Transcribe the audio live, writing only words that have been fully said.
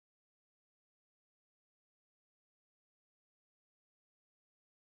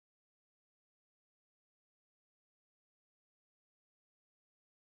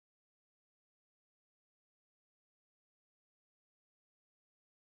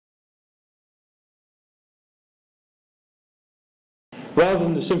rather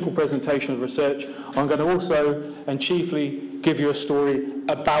than the simple presentation of research, I'm going to also and chiefly give you a story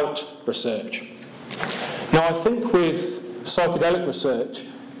about research. Now, I think with psychedelic research,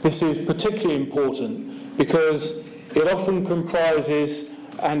 this is particularly important because it often comprises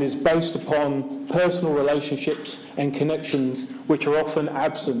and is based upon personal relationships and connections which are often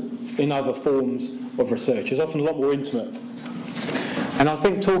absent in other forms of research. It's often a lot more intimate. And I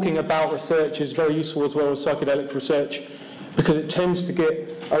think talking about research is very useful as well as psychedelic research because it tends to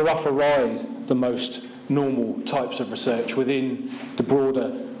get a rougher ride than most normal types of research within the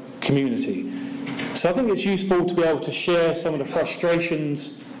broader community. So I think it's useful to be able to share some of the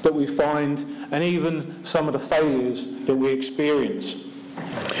frustrations that we find and even some of the failures that we experience.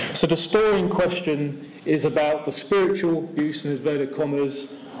 So the story in question is about the spiritual use, in inverted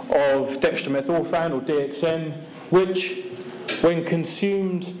commas, of dextromethorphan or DXM, which, when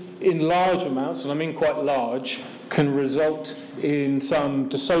consumed in large amounts, and I mean quite large, can result in some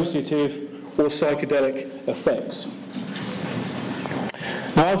dissociative or psychedelic effects.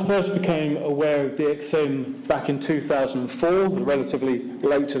 Now, I first became aware of DXM back in 2004, relatively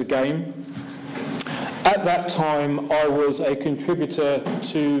late to the game. At that time, I was a contributor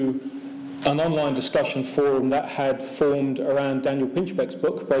to an online discussion forum that had formed around Daniel Pinchbeck's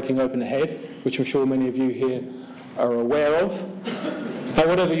book, Breaking Open the Head, which I'm sure many of you here are aware of. Now,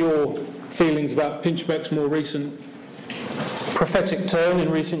 whatever your feelings about Pinchbeck's more recent prophetic turn in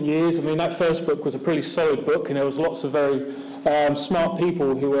recent years, I mean, that first book was a pretty solid book, and there was lots of very smart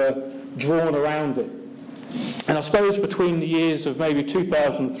people who were drawn around it. And I suppose between the years of maybe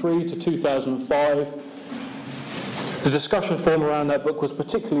 2003 to 2005, the discussion forum around that book was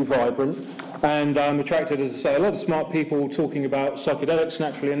particularly vibrant and attracted, as I say, a lot of smart people talking about psychedelics,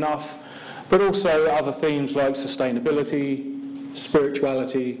 naturally enough, but also other themes like sustainability,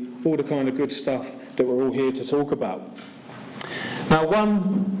 spirituality, all the kind of good stuff that we're all here to talk about. Now,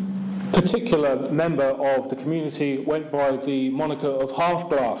 one particular member of the community went by the moniker of Half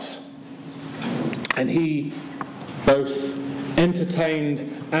Glass, and he both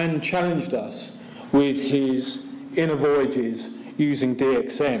entertained and challenged us with his inner voyages using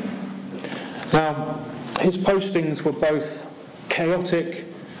DXM. Now, his postings were both chaotic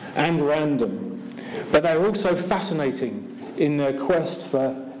and random, but they were also fascinating in their quest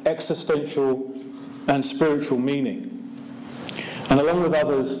for existential and spiritual meaning. And along with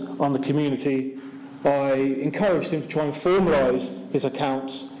others on the community, I encouraged him to try and formalise his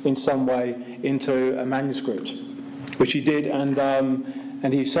accounts in some way into a manuscript, which he did,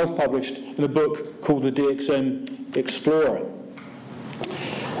 and he self-published in a book called The DXM Explorer.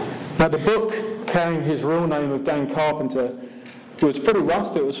 Now, the book, carrying his real name of Dan Carpenter, was pretty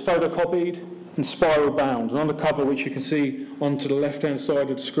rough. It was photocopied and spiral bound, and on the cover, which you can see onto the left-hand side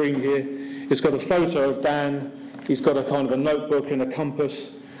of the screen here, it's got a photo of Dan. He's got a kind of a notebook and a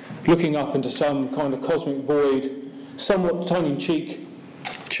compass, looking up into some kind of cosmic void, somewhat tongue-in-cheek,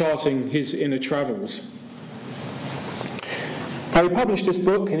 charting his inner travels. Now, he published this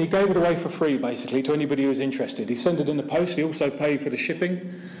book and he gave it away for free, basically, to anybody who was interested. He sent it in the post. He also paid for the shipping,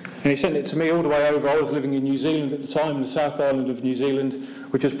 and he sent it to me all the way over. I was living in New Zealand at the time, in the South Island of New Zealand,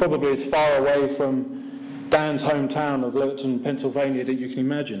 which is probably as far away from Dan's hometown of Lurton, Pennsylvania, that you can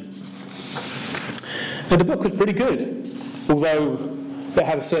imagine. Now, the book was pretty good, although it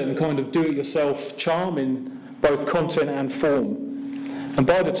had a certain kind of do-it-yourself charm in both content and form. And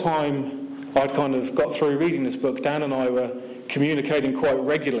by the time I'd kind of got through reading this book, Dan and I were communicating quite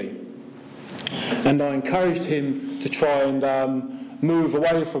regularly. And I encouraged him to try and move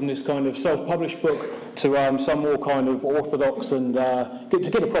away from this kind of self-published book to some more kind of orthodox and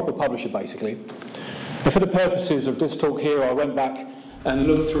get a proper publisher, basically. And for the purposes of this talk here, I went back and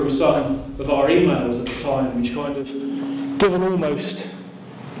looked through some of our emails at the time, which kind of give an almost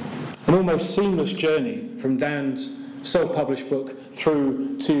seamless journey from Dan's self-published book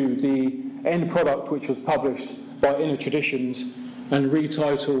through to the end product, which was published by Inner Traditions and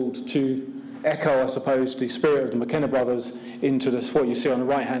retitled to echo, I suppose, the spirit of the McKenna brothers into this, what you see on the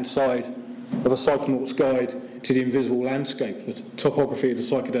right-hand side of A Psychonaut's Guide to the Invisible Landscape, the topography of the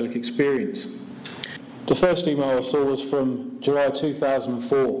psychedelic experience. The first email I saw was from July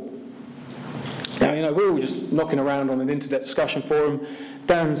 2004. Now, you know, we were just knocking around on an internet discussion forum.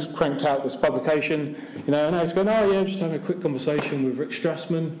 Dan's cranked out this publication, you know, and I was going, oh yeah, just having a quick conversation with Rick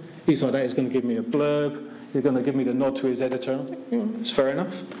Strassman. He's like, he's going to give me a blurb. He's going to give me the nod to his editor. And I think, it's fair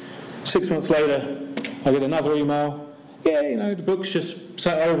enough. 6 months later, I get another email. Yeah, you know, the book's just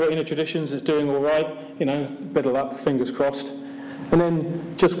sat over at Inner Traditions. It's doing all right. You know, bit of luck, fingers crossed. And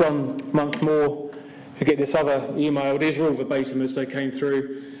then just 1 month more, I get this other email. These are all verbatim as they came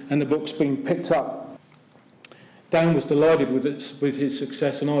through, and the book's been picked up Dan was delighted with his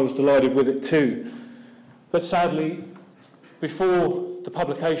success, and I was delighted with it too. But sadly, before the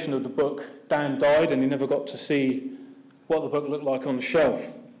publication of the book, Dan died, and he never got to see what the book looked like on the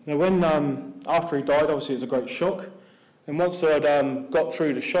shelf. Now, after he died, obviously it was a great shock. And once I'd got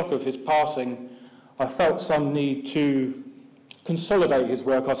through the shock of his passing, I felt some need to consolidate his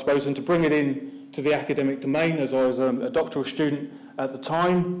work, I suppose, and to bring it in to the academic domain, as I was a doctoral student at the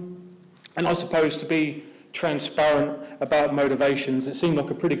time. And I suppose to be transparent about motivations, it seemed like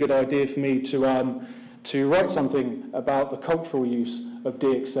a pretty good idea for me to write something about the cultural use of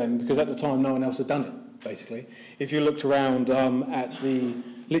DXM, because at the time no one else had done it, basically. If you looked around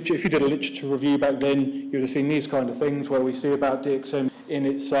if you did a literature review back then, you would have seen these kind of things where we see about DXM in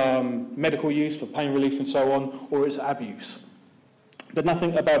its medical use for pain relief and so on, or its abuse, but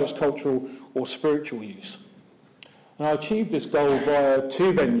nothing about its cultural or spiritual use. And I achieved this goal via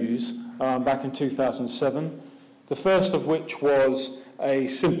two venues back in 2007, the first of which was a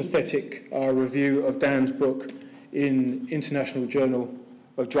sympathetic review of Dan's book in International Journal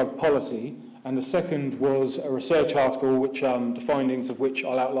of Drug Policy, and the second was a research article, which the findings of which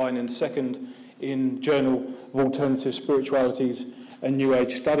I'll outline in a second, in Journal of Alternative Spiritualities and New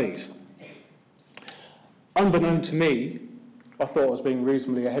Age Studies. Unbeknown to me, I thought I was being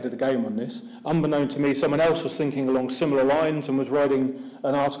reasonably ahead of the game on this. Unbeknown to me, someone else was thinking along similar lines and was writing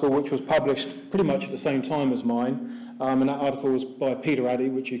an article which was published pretty much at the same time as mine, and that article was by Peter Addy,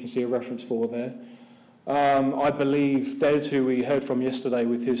 which you can see a reference for there. I believe Des, who we heard from yesterday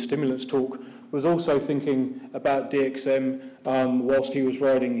with his stimulants talk, was also thinking about DXM whilst he was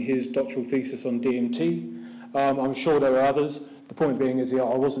writing his doctoral thesis on DMT. I'm sure there are others. The point being is, I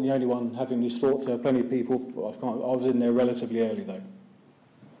wasn't the only one having these thoughts. There are plenty of people. I was in there relatively early, though.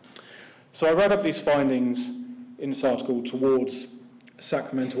 So I read up these findings in this article towards a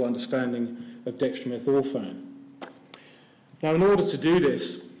sacramental understanding of dextromethorphan. Now, in order to do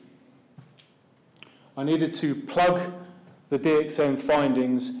this, I needed to plug the DXM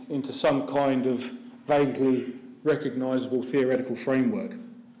findings into some kind of vaguely recognisable theoretical framework.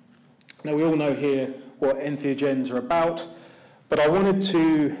 Now, we all know here what entheogens are about, but I wanted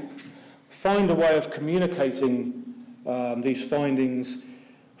to find a way of communicating these findings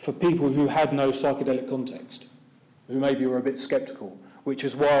for people who had no psychedelic context, who maybe were a bit sceptical, which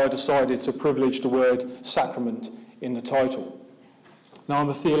is why I decided to privilege the word sacrament in the title. Now, I'm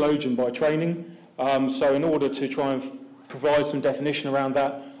a theologian by training, so in order to try and provide some definition around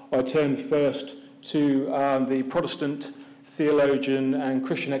that, I turned first to the Protestant theologian and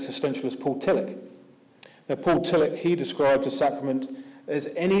Christian existentialist Paul Tillich. Now, Paul Tillich, he described a sacrament as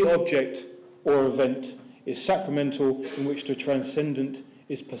any object or event is sacramental in which the transcendent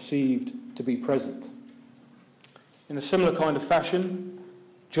is perceived to be present. In a similar kind of fashion,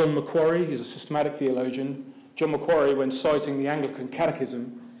 John Macquarie, he's a systematic theologian, John Macquarie, when citing the Anglican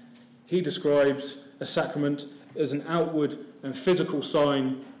Catechism, he describes a sacrament as an outward and physical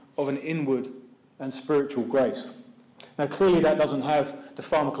sign of an inward and spiritual grace. Now, clearly that doesn't have the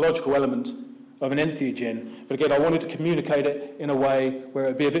pharmacological element of an entheogen, but again, I wanted to communicate it in a way where it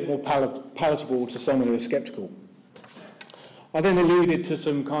would be a bit more palatable to someone who is sceptical. I then alluded to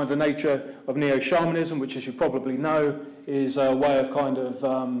some kind of the nature of neo-shamanism, which, as you probably know, is a way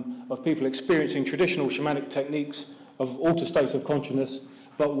of people experiencing traditional shamanic techniques of altered states of consciousness,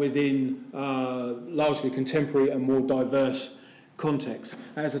 but within largely contemporary and more diverse contexts.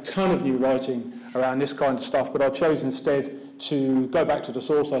 There's a ton of new writing around this kind of stuff, but I chose instead to go back to the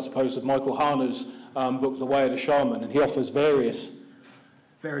source, I suppose, of Michael Harner's book, The Way of the Shaman, and he offers various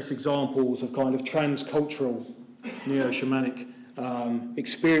examples of kind of transcultural neo-shamanic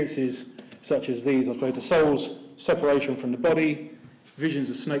experiences, such as these, I suppose, the soul's separation from the body, visions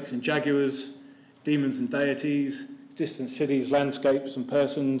of snakes and jaguars, demons and deities, distant cities, landscapes and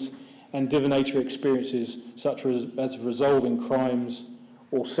persons, and divinatory experiences such as resolving crimes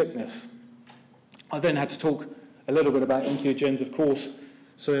or sickness. I then had to talk a little bit about entheogens, of course,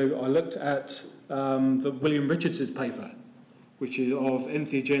 so I looked at the William Richards' paper, which is of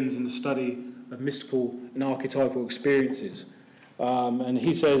entheogens and the study of mystical and archetypal experiences. And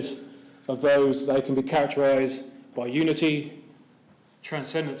he says of those, they can be characterised by unity,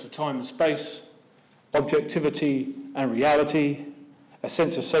 transcendence of time and space, objectivity and reality, a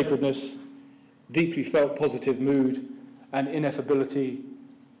sense of sacredness, deeply felt positive mood, and ineffability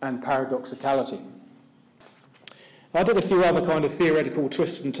and paradoxicality. I did a few other kind of theoretical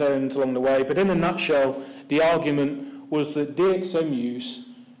twists and turns along the way, but in a nutshell, the argument was that DXM use,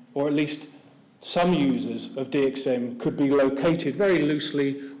 or at least some users of DXM, could be located very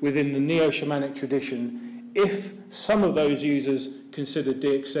loosely within the neo-shamanic tradition if some of those users considered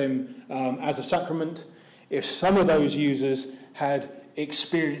DXM as a sacrament, if some of those users had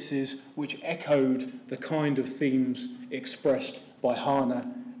experiences which echoed the kind of themes expressed by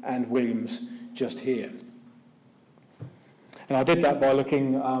Hannah and Williams just here. And I did that by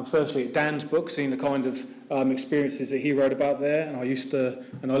looking firstly at Dan's book, seeing the kind of experiences that he wrote about there, and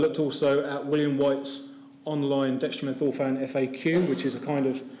I looked also at William White's online Dextromethorphan FAQ, which is a kind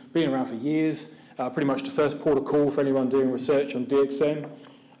of been around for years, pretty much the first port of call for anyone doing research on DXM.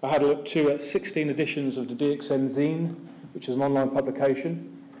 I had a look too at 16 editions of the DXM zine, which is an online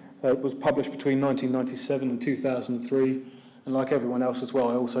publication. It was published between 1997 and 2003, and like everyone else as well,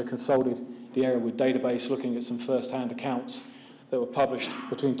 I also consulted the Erowid database looking at some first-hand accounts that were published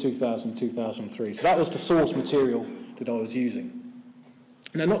between 2000 and 2003. So that was the source material that I was using.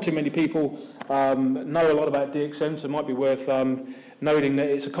 Now, not too many people know a lot about DXM, so it might be worth noting that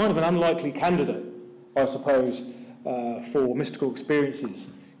it's a kind of an unlikely candidate, I suppose, for mystical experiences,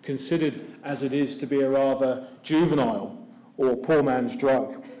 considered as it is to be a rather juvenile or poor man's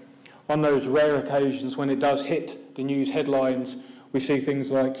drug. On those rare occasions when it does hit the news headlines, we see things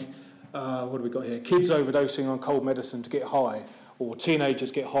like, what have we got here? Kids overdosing on cold medicine to get high, or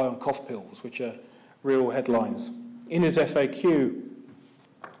teenagers get high on cough pills, which are real headlines. In his FAQ,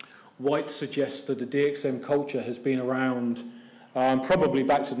 White suggests that the DXM culture has been around probably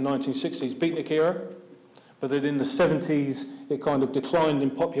back to the 1960s beatnik era, but that in the 70s it kind of declined in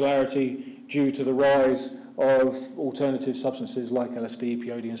popularity due to the rise of alternative substances like LSD,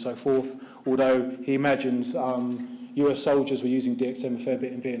 peyote and so forth, although he imagines US soldiers were using DXM a fair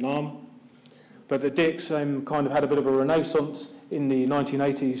bit in Vietnam. But the DXM kind of had a bit of a renaissance in the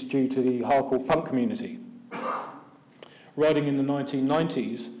 1980s due to the hardcore punk community. Writing in the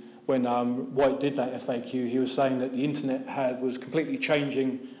 1990s, when White did that FAQ, he was saying that the internet was completely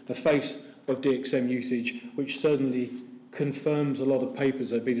changing the face of DXM usage, which certainly confirms a lot of papers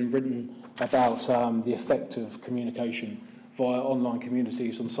that have been written about the effect of communication via online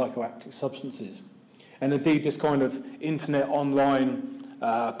communities on psychoactive substances. And indeed, this kind of internet online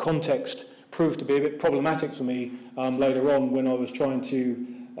context proved to be a bit problematic for me later on when I was trying to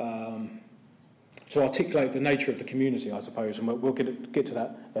articulate the nature of the community, I suppose, and we'll get to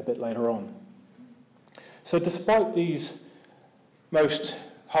that a bit later on. So despite these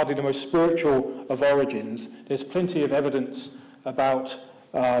hardly the most spiritual of origins, there's plenty of evidence about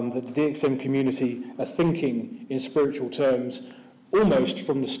that the DXM community are thinking in spiritual terms almost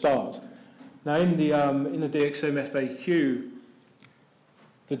from the start. Now in the DXM FAQ,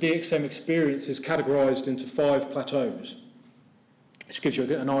 the DXM experience is categorized into 5 plateaus, which gives you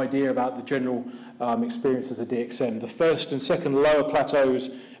an idea about the general experiences of DXM. The first and second lower plateaus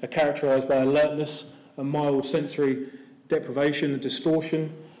are characterized by alertness and mild sensory deprivation and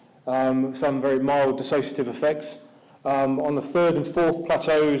distortion, some very mild dissociative effects. On the third and fourth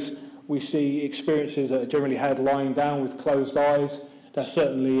plateaus, we see experiences that are generally had lying down with closed eyes. That's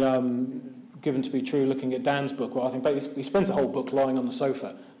certainly given to be true looking at Dan's book. Well, I think he spent the whole book lying on the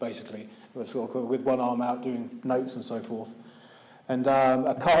sofa, basically, sort of with one arm out doing notes and so forth. And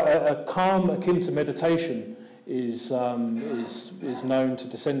a calm akin to meditation is known to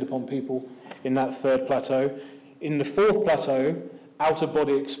descend upon people in that third plateau. In the fourth plateau,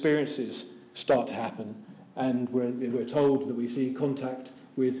 out-of-body experiences start to happen, and we're told that we see contact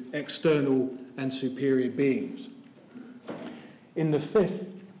with external and superior beings. In the fifth,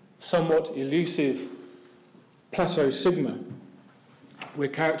 somewhat elusive plateau sigma, we're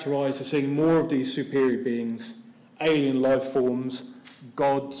characterized as seeing more of these superior beings, alien life forms,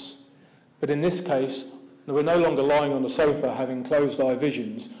 gods, but in this case, we're no longer lying on the sofa having closed-eye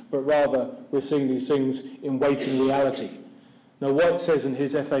visions, but rather we're seeing these things in waking reality. Now, White says in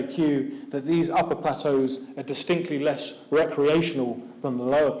his FAQ that these upper plateaus are distinctly less recreational than the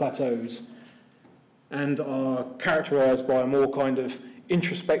lower plateaus and are characterized by a more kind of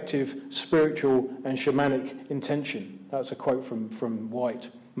introspective, spiritual and shamanic intention. That's a quote from White.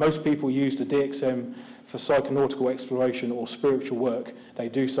 Most people use the DXM for psychonautical exploration or spiritual work. They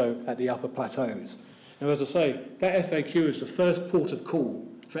do so at the upper plateaus. Now, as I say, that FAQ is the first port of call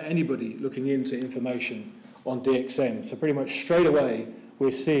for anybody looking into information on DXM. So pretty much straight away,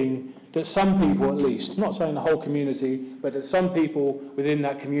 we're seeing that some people at least, not saying the whole community, but that some people within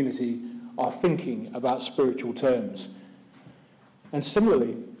that community are thinking about spiritual terms. And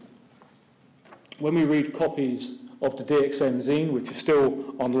similarly, when we read copies of the DXM zine, which is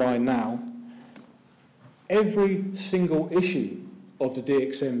still online now, every single issue of the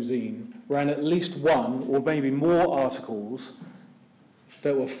DXM zine ran at least one or maybe more articles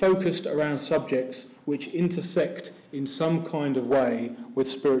that were focused around subjects which intersect in some kind of way with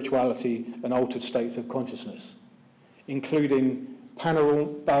spirituality and altered states of consciousness, including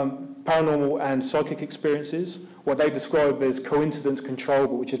paranormal and psychic experiences, what they describe as coincidence control,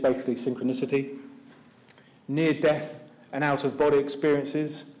 but which is basically synchronicity, near-death and out-of-body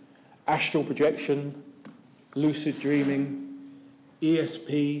experiences, astral projection, lucid dreaming,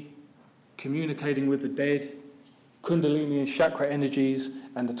 ESP, communicating with the dead, Kundalini and chakra energies,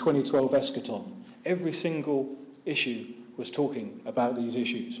 and the 2012 eschaton. Every single issue was talking about these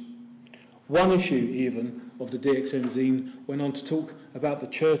issues. One issue, even, of the DXM zine went on to talk about the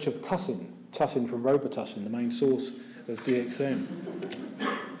Church of Tussin from Robitussin, the main source of DXM.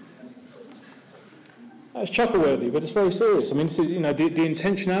 That's chuckle-worthy, but it's very serious. I mean, the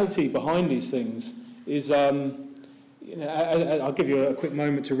intentionality behind these things is, I'll give you a quick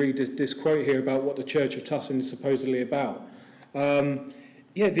moment to read this quote here about what the Church of Tussin is supposedly about. The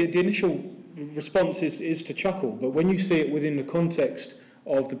initial response is to chuckle, but when you see it within the context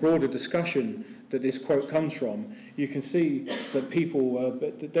of the broader discussion that this quote comes from, you can see that people,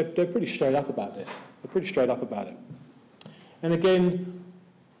 they're pretty straight up about this. They're pretty straight up about it. And again,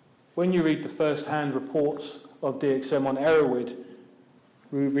 when you read the first-hand reports of DXM on Erowid,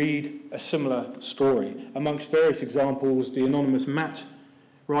 we read a similar story. Amongst various examples, the anonymous Matt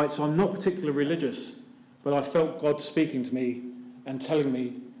writes, "I'm not particularly religious, but I felt God speaking to me and telling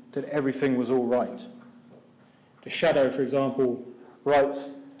me that everything was all right." The Shadow, for example,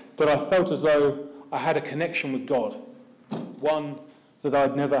 writes that I felt as though I had a connection with God, one that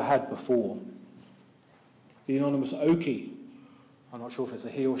I'd never had before. The anonymous Oki, I'm not sure if it's a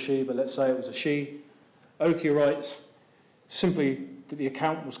he or she, but let's say it was a she. Oki writes simply that the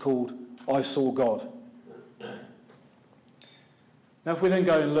account was called I Saw God. Now, if we then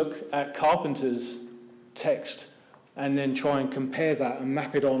go and look at Carpenter's text and then try and compare that and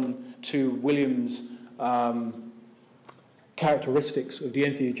map it on to William's characteristics of the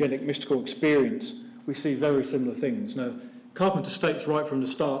entheogenic mystical experience, we see very similar things. Now, Carpenter states right from the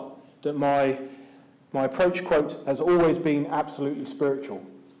start that my approach, quote, has always been absolutely spiritual.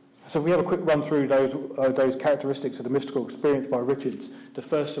 So we have a quick run through those characteristics of the mystical experience by Richards, the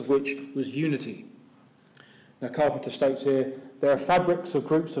first of which was unity. Now, Carpenter states here, there are fabrics of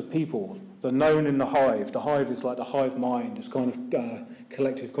groups of people, the known in the hive. The hive is like the hive mind, it's kind of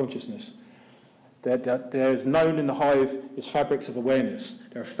collective consciousness. There is known in the hive is fabrics of awareness.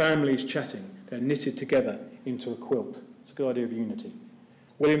 There are families chatting. They're knitted together into a quilt. It's a good idea of unity.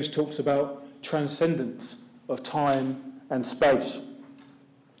 Williams talks about transcendence of time and space.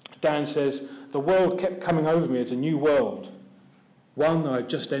 Dan says, the world kept coming over me as a new world, one I had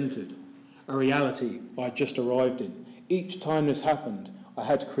just entered, a reality I had just arrived in. Each time this happened, I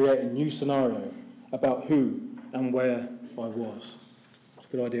had to create a new scenario about who and where I was. It's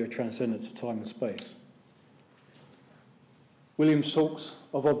a good idea of transcendence of time and space. Williams talks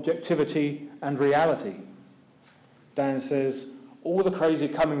of objectivity and reality. Dan says, all the crazy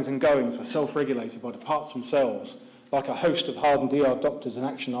comings and goings were self-regulated by the parts themselves, like a host of hardened ER doctors in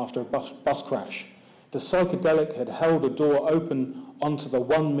action after a bus crash. The psychedelic had held a door open onto the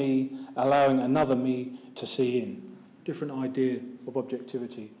one me, allowing another me to see in. Different idea of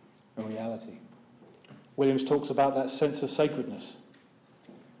objectivity and reality. Williams talks about that sense of sacredness.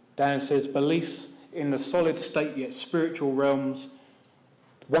 Dan says, beliefs in the solid state yet spiritual realms,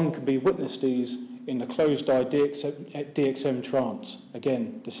 one can be witness these in the closed-eye DXM trance.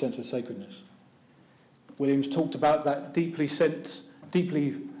 Again, the sense of sacredness. Williams talked about that deeply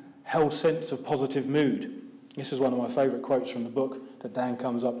held sense of positive mood. This is one of my favourite quotes from the book that Dan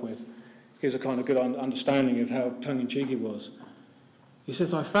comes up with. Gives a kind of good understanding of how tongue-in-cheek he was. He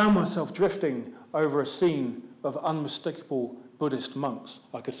says, I found myself drifting over a scene of unmistakable Buddhist monks.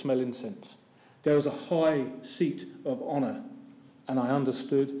 I could smell incense. There was a high seat of honour, and I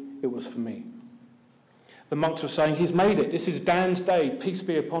understood it was for me. The monks were saying, he's made it. This is Dan's day. Peace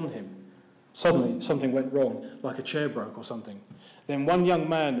be upon him. Suddenly, something went wrong, like a chair broke or something. Then one young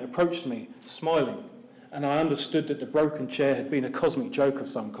man approached me, smiling, and I understood that the broken chair had been a cosmic joke of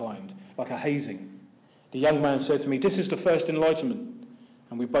some kind, like a hazing. The young man said to me, this is the first enlightenment,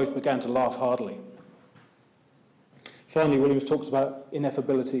 and we both began to laugh heartily. Finally, Williams talks about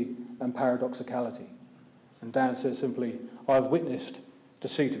ineffability and paradoxicality. And Dan says simply, I've witnessed the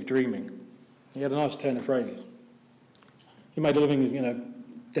seat of dreaming. He had a nice turn of phrase. He made a living,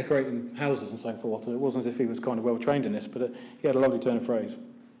 decorating houses and so forth, so it wasn't as if he was kind of well trained in this, but he had a lovely turn of phrase.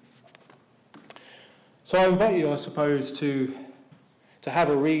 So I invite you, I suppose, to have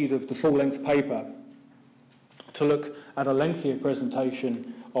a read of the full-length paper, to look at a lengthier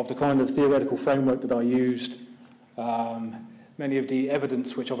presentation of the kind of theoretical framework that I used, many of the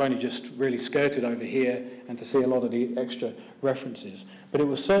evidence which I've only just really skirted over here, and to see a lot of the extra references. But it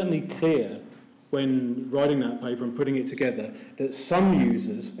was certainly clear when writing that paper and putting it together, that some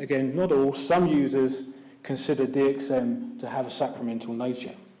users, again, not all, some users consider DXM to have a sacramental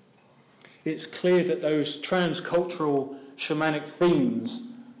nature. It's clear that those transcultural shamanic themes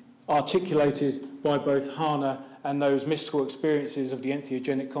articulated by both Hana and those mystical experiences of the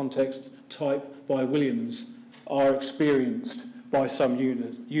entheogenic context type by Williams are experienced by some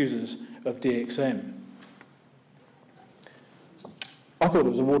users of DXM. I thought it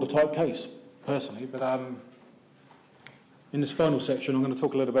was a watertight case, personally, but in this final section I'm going to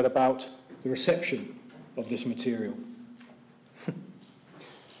talk a little bit about the reception of this material.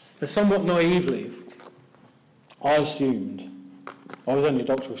 Somewhat naively, I assumed, I was only a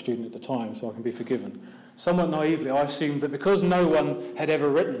doctoral student at the time, so I can be forgiven, somewhat naively I assumed that because no one had ever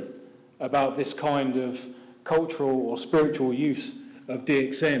written about this kind of cultural or spiritual use of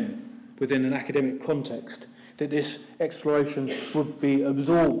DXM within an academic context, that this exploration would be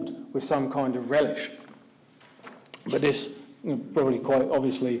absorbed with some kind of relish. But this probably quite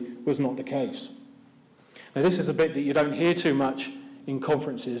obviously was not the case. Now this is a bit that you don't hear too much in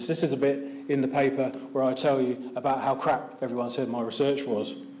conferences. This is a bit in the paper where I tell you about how crap everyone said my research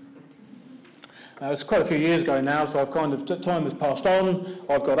was. It's quite a few years ago now, so I've kind of, time has passed on,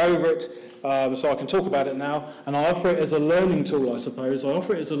 I've got over it, so I can talk about it now, and I offer it as a learning tool, I suppose. I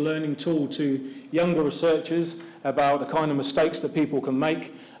offer it as a learning tool to younger researchers about the kind of mistakes that people can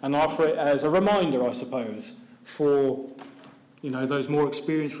make, and I offer it as a reminder, I suppose, for those more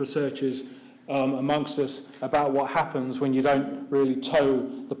experienced researchers amongst us about what happens when you don't really toe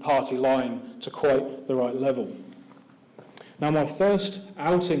the party line to quite the right level. Now, my first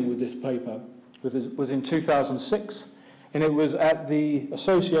outing with this paper was in 2006, and it was at the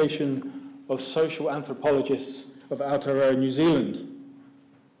Association of Social Anthropologists of Aotearoa, New Zealand.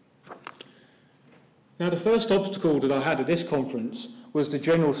 Now, the first obstacle that I had at this conference was the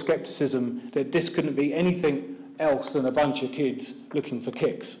general scepticism that this couldn't be anything else than a bunch of kids looking for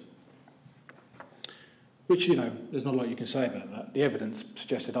kicks. Which, there's not a lot you can say about that. The evidence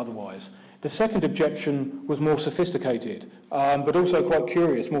suggested otherwise. The second objection was more sophisticated, but also quite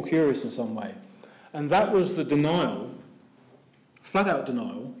curious, more curious in some way. And that was the denial, flat-out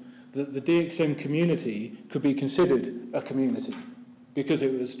denial, that the DXM community could be considered a community because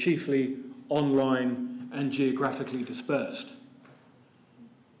it was chiefly online and geographically dispersed.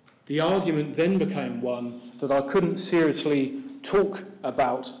 The argument then became one that I couldn't seriously talk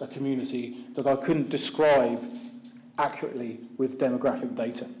about a community that I couldn't describe accurately with demographic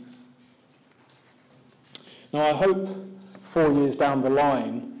data. Now, I hope 4 years down the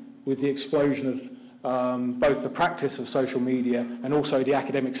line, with the explosion of both the practice of social media and also the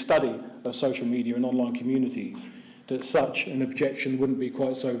academic study of social media and online communities, that such an objection wouldn't be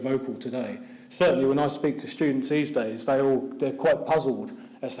quite so vocal today. Certainly when I speak to students these days, they're quite puzzled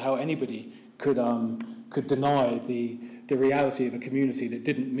as to how anybody could deny the reality of a community that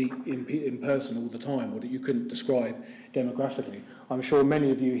didn't meet in person all the time, or that you couldn't describe demographically. I'm sure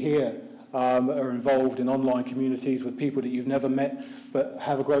many of you here are involved in online communities with people that you've never met, but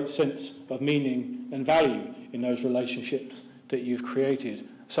have a great sense of meaning and value in those relationships that you've created,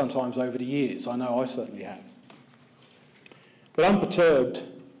 sometimes over the years. I know I certainly have. But unperturbed,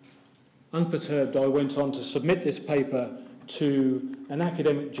 I went on to submit this paper to an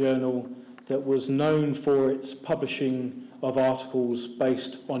academic journal that was known for its publishing of articles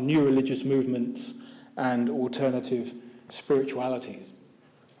based on new religious movements and alternative spiritualities.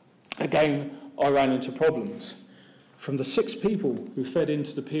 Again, I ran into problems. From the 6 people who fed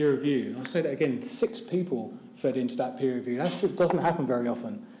into the peer review, I'll say that again, 6 people fed into that peer review. That doesn't happen very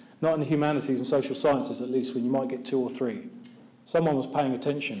often, not in the humanities and social sciences at least, when you might get 2 or 3. Someone was paying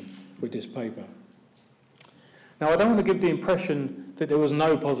attention with this paper. Now, I don't want to give the impression that there was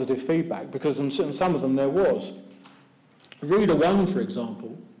no positive feedback, because in some of them there was. Reader 1, for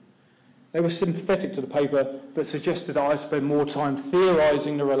example, they were sympathetic to the paper, but suggested that I spend more time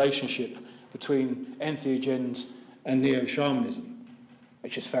theorising the relationship between entheogens and neo-shamanism,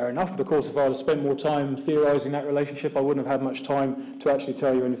 which is fair enough, but of course if I had spent more time theorising that relationship, I wouldn't have had much time to actually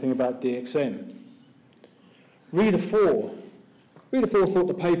tell you anything about DXM. Reader 4 thought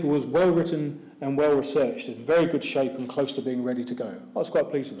the paper was well written and well researched, in very good shape and close to being ready to go. I was quite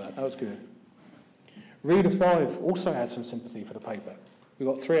pleased with that, that was good. Reader 5 also had some sympathy for the paper. We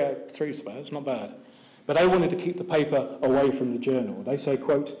got 3 out of 3 spares, not bad. But they wanted to keep the paper away from the journal. They say,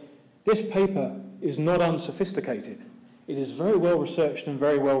 quote, "This paper is not unsophisticated. It is very well researched and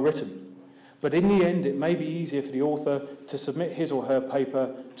very well written. But in the end, it may be easier for the author to submit his or her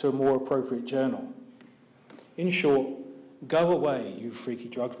paper to a more appropriate journal. In short, go away, you freaky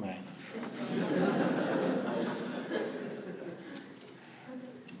drugs man."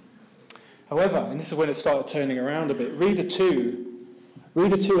 However, and this is when it started turning around a bit, Reader 2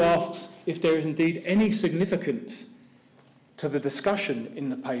 asks if there is indeed any significance to the discussion in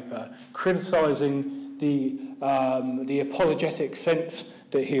the paper criticising the apologetic sense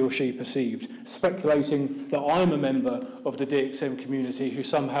that he or she perceived, speculating that I'm a member of the DXM community who's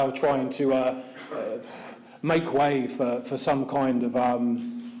somehow trying to make way for some kind of,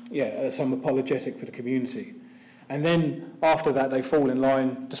 some apologetic for the community. And then after that they fall in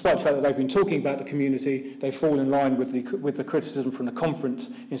line, despite the fact that they've been talking about the community, they fall in line with the criticism from the conference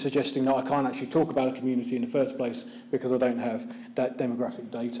in suggesting that I can't actually talk about a community in the first place because I don't have that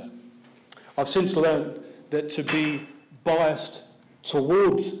demographic data. I've since learned that to be biased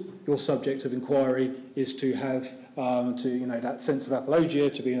towards your subject of inquiry is to have that sense of apologia,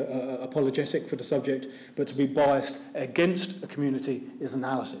 to be apologetic for the subject, but to be biased against a community is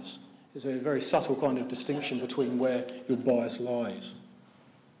analysis. There's a very subtle kind of distinction between where your bias lies.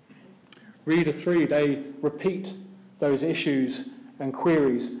 Reader 3, they repeat those issues and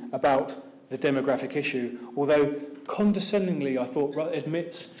queries about the demographic issue, although condescendingly, I thought,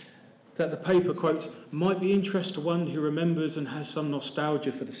 admits that the paper, quote, might be interest to one who remembers and has some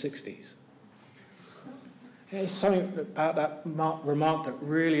nostalgia for the 60s. There's something about that remark that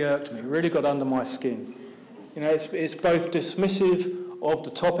really irked me, really got under my skin. You know, it's both dismissive of the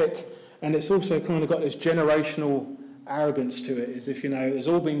topic, and it's also kind of got this generational arrogance to it, as if, it's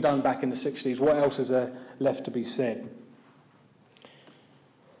all been done back in the 60s, what else is there left to be said?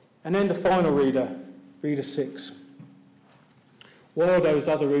 And then the final reader, Reader 6. While those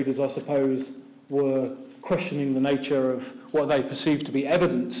other readers, I suppose, were questioning the nature of what they perceived to be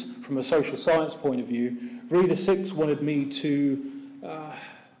evidence from a social science point of view, Reader 6 wanted me to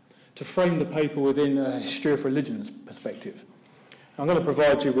frame the paper within a history of religions perspective. I'm going to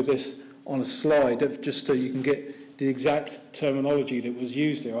provide you with this on a slide, just so you can get the exact terminology that was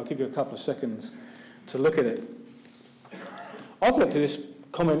used here. I'll give you a couple of seconds to look at it. I've looked at this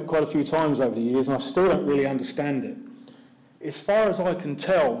comment quite a few times over the years, and I still don't really understand it. As far as I can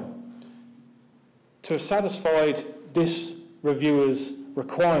tell, to have satisfied this reviewer's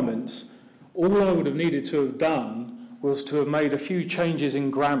requirements, all I would have needed to have done was to have made a few changes in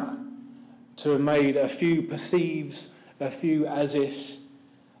grammar, to have made a few perceives, a few as-ifs.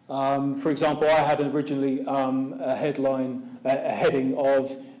 For example, I had originally a heading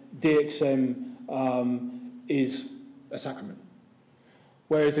of DXM is a sacrament.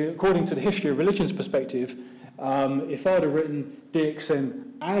 Whereas according to the history of religions perspective, if I'd have written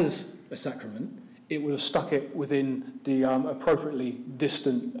DXM as a sacrament, it would have stuck it within the appropriately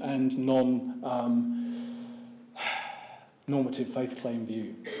distant and non-normative faith claim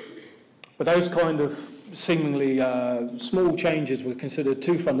view. But those kind of seemingly small changes were considered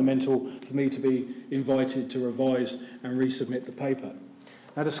too fundamental for me to be invited to revise and resubmit the paper.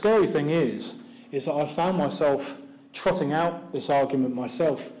 Now the scary thing is that I found myself trotting out this argument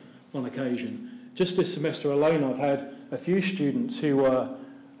myself on occasion. Just this semester alone, I've had a few students who were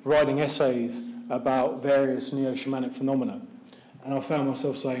writing essays about various neo-shamanic phenomena, and I found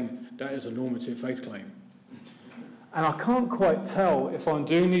myself saying, that is a normative faith claim. And I can't quite tell if I'm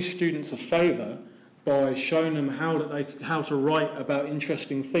doing these students a favour by showing them how to write about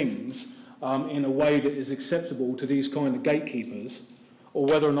interesting things in a way that is acceptable to these kind of gatekeepers, or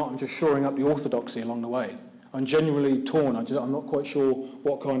whether or not I'm just shoring up the orthodoxy along the way. I'm genuinely torn. I'm not quite sure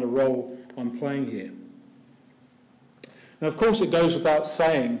what kind of role I'm playing here. Now, of course, it goes without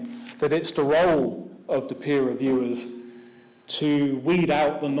saying that it's the role of the peer reviewers to weed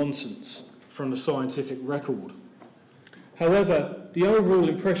out the nonsense from the scientific record. However, the overall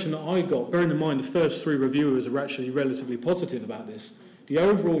impression that I got, bearing in mind the first 3 reviewers are actually relatively positive about this, the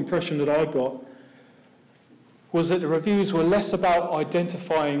overall impression that I got was that the reviews were less about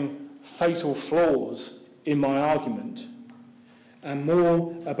identifying fatal flaws in my argument and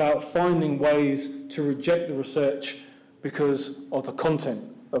more about finding ways to reject the research because of the content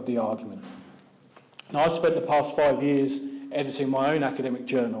of the argument. Now, I've spent the past 5 years editing my own academic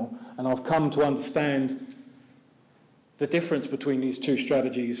journal, and I've come to understand the difference between these two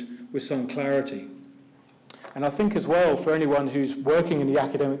strategies with some clarity. And I think as well, for anyone who's working in the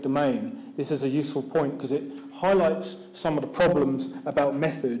academic domain, this is a useful point because it highlights some of the problems about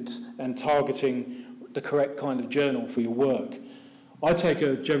methods and targeting the correct kind of journal for your work. I take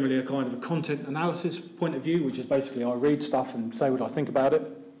generally a kind of a content analysis point of view, which is basically I read stuff and say what I think about it.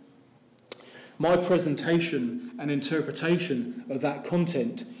 My presentation and interpretation of that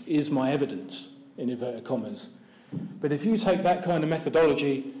content is my evidence, in inverted commas. But if you take that kind of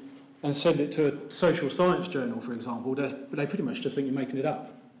methodology and send it to a social science journal, for example, they pretty much just think you're making it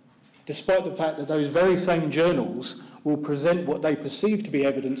up. Despite the fact that those very same journals will present what they perceive to be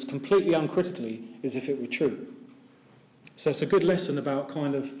evidence completely uncritically as if it were true. So it's a good lesson about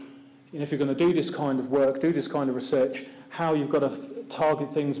kind of, if you're going to do this kind of work, do this kind of research, how you've got to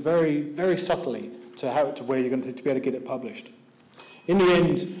target things very, very subtly to where you're going to be able to get it published. In the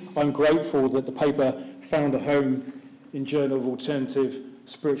end, I'm grateful that the paper found a home in Journal of Alternative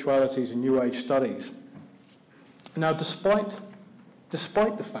Spiritualities and New Age Studies. Now, despite the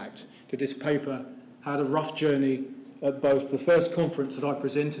fact that this paper had a rough journey at both the first conference that I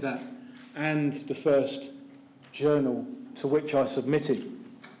presented at and the first journal to which I submitted,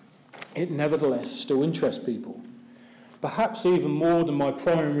 it nevertheless still interests people. Perhaps even more than my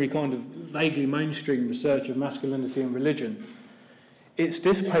primary kind of vaguely mainstream research of masculinity and religion, it's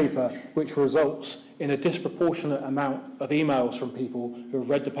this paper which results in a disproportionate amount of emails from people who have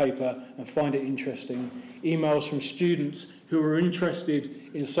read the paper and find it interesting, emails from students who are interested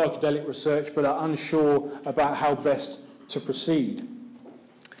in psychedelic research but are unsure about how best to proceed.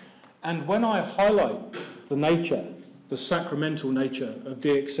 And when I highlight the nature, the sacramental nature of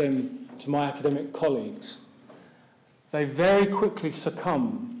DXM to my academic colleagues, they very quickly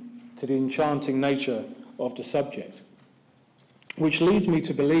succumb to the enchanting nature of the subject, which leads me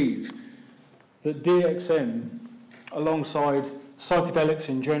to believe that DXM, alongside psychedelics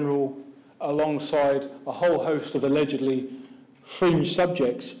in general, alongside a whole host of allegedly fringe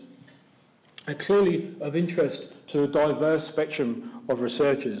subjects, are clearly of interest to a diverse spectrum of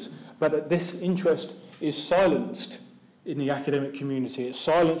researchers, but that this interest is silenced in the academic community. It's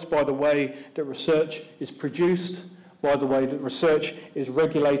silenced by the way that research is produced, by the way that research is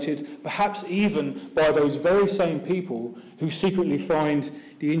regulated, perhaps even by those very same people who secretly find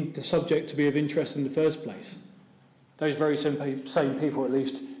the subject to be of interest in the first place. Those very same people, at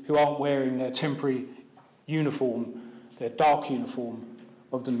least, who aren't wearing their temporary uniform, their dark uniform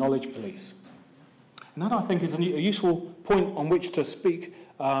of the knowledge police. And that, I think, is a useful point on which to speak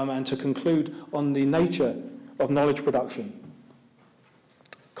and to conclude on the nature of knowledge production.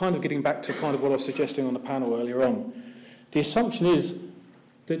 Kind of getting back to kind of what I was suggesting on the panel earlier on. The assumption is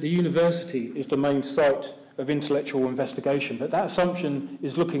that the university is the main site of intellectual investigation, but that assumption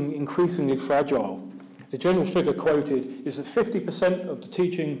is looking increasingly fragile. The general figure quoted is that 50% of the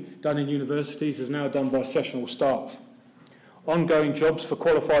teaching done in universities is now done by sessional staff. Ongoing jobs for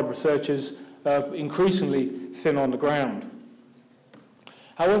qualified researchers are increasingly thin on the ground.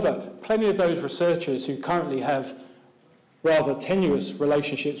 However, plenty of those researchers who currently have rather tenuous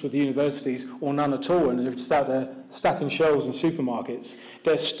relationships with the universities, or none at all, and they're just out there stacking shelves in supermarkets,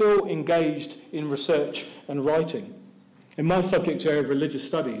 they're still engaged in research and writing. In my subject area of religious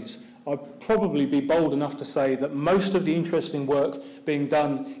studies, I'd probably be bold enough to say that most of the interesting work being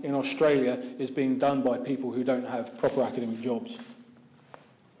done in Australia is being done by people who don't have proper academic jobs.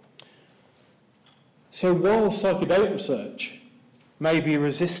 So while psychedelic research may be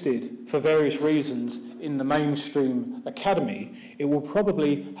resisted for various reasons in the mainstream academy, it will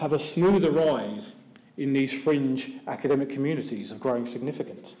probably have a smoother ride in these fringe academic communities of growing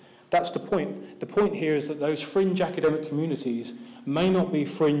significance. That's the point. The point here is that those fringe academic communities may not be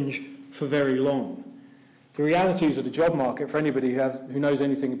fringe for very long. The realities of the job market, for anybody who knows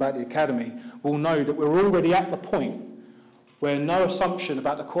anything about the academy, will know that we're already at the point where no assumption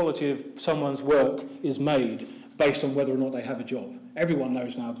about the quality of someone's work is made based on whether or not they have a job. Everyone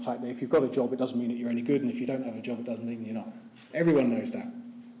knows now the fact that if you've got a job, it doesn't mean that you're any good, and if you don't have a job, it doesn't mean you're not. Everyone knows that.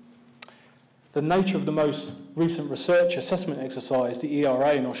 The nature of the most recent research assessment exercise, the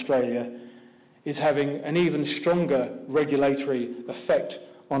ERA in Australia, is having an even stronger regulatory effect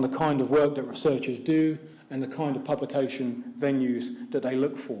on the kind of work that researchers do and the kind of publication venues that they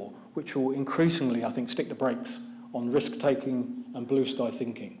look for, which will increasingly, I think, stick the brakes on risk-taking and blue-sky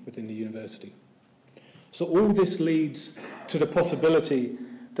thinking within the university. So all this leads to the possibility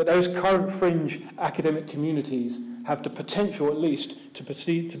that those current fringe academic communities have the potential, at least,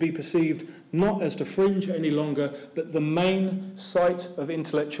 to be perceived not as the fringe any longer, but the main site of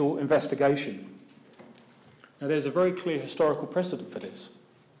intellectual investigation. Now, there's a very clear historical precedent for this.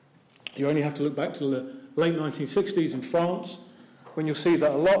 You only have to look back to the late 1960s in France, when you'll see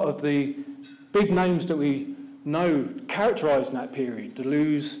that a lot of the big names that we know characterised that period,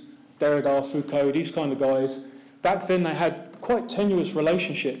 Deleuze, Derrida, Foucault, these kind of guys, back then they had quite tenuous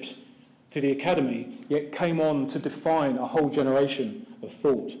relationships to the academy, yet came on to define a whole generation of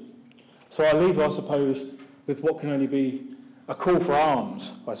thought. So I leave, I suppose, with what can only be a call for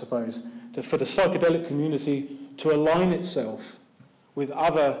arms, I suppose, for the psychedelic community to align itself with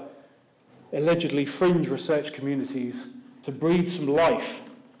other allegedly fringe research communities to breathe some life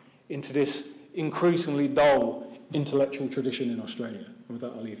into this increasingly dull intellectual tradition in Australia. And with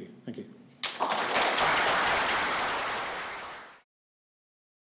that, I'll leave you. Thank you.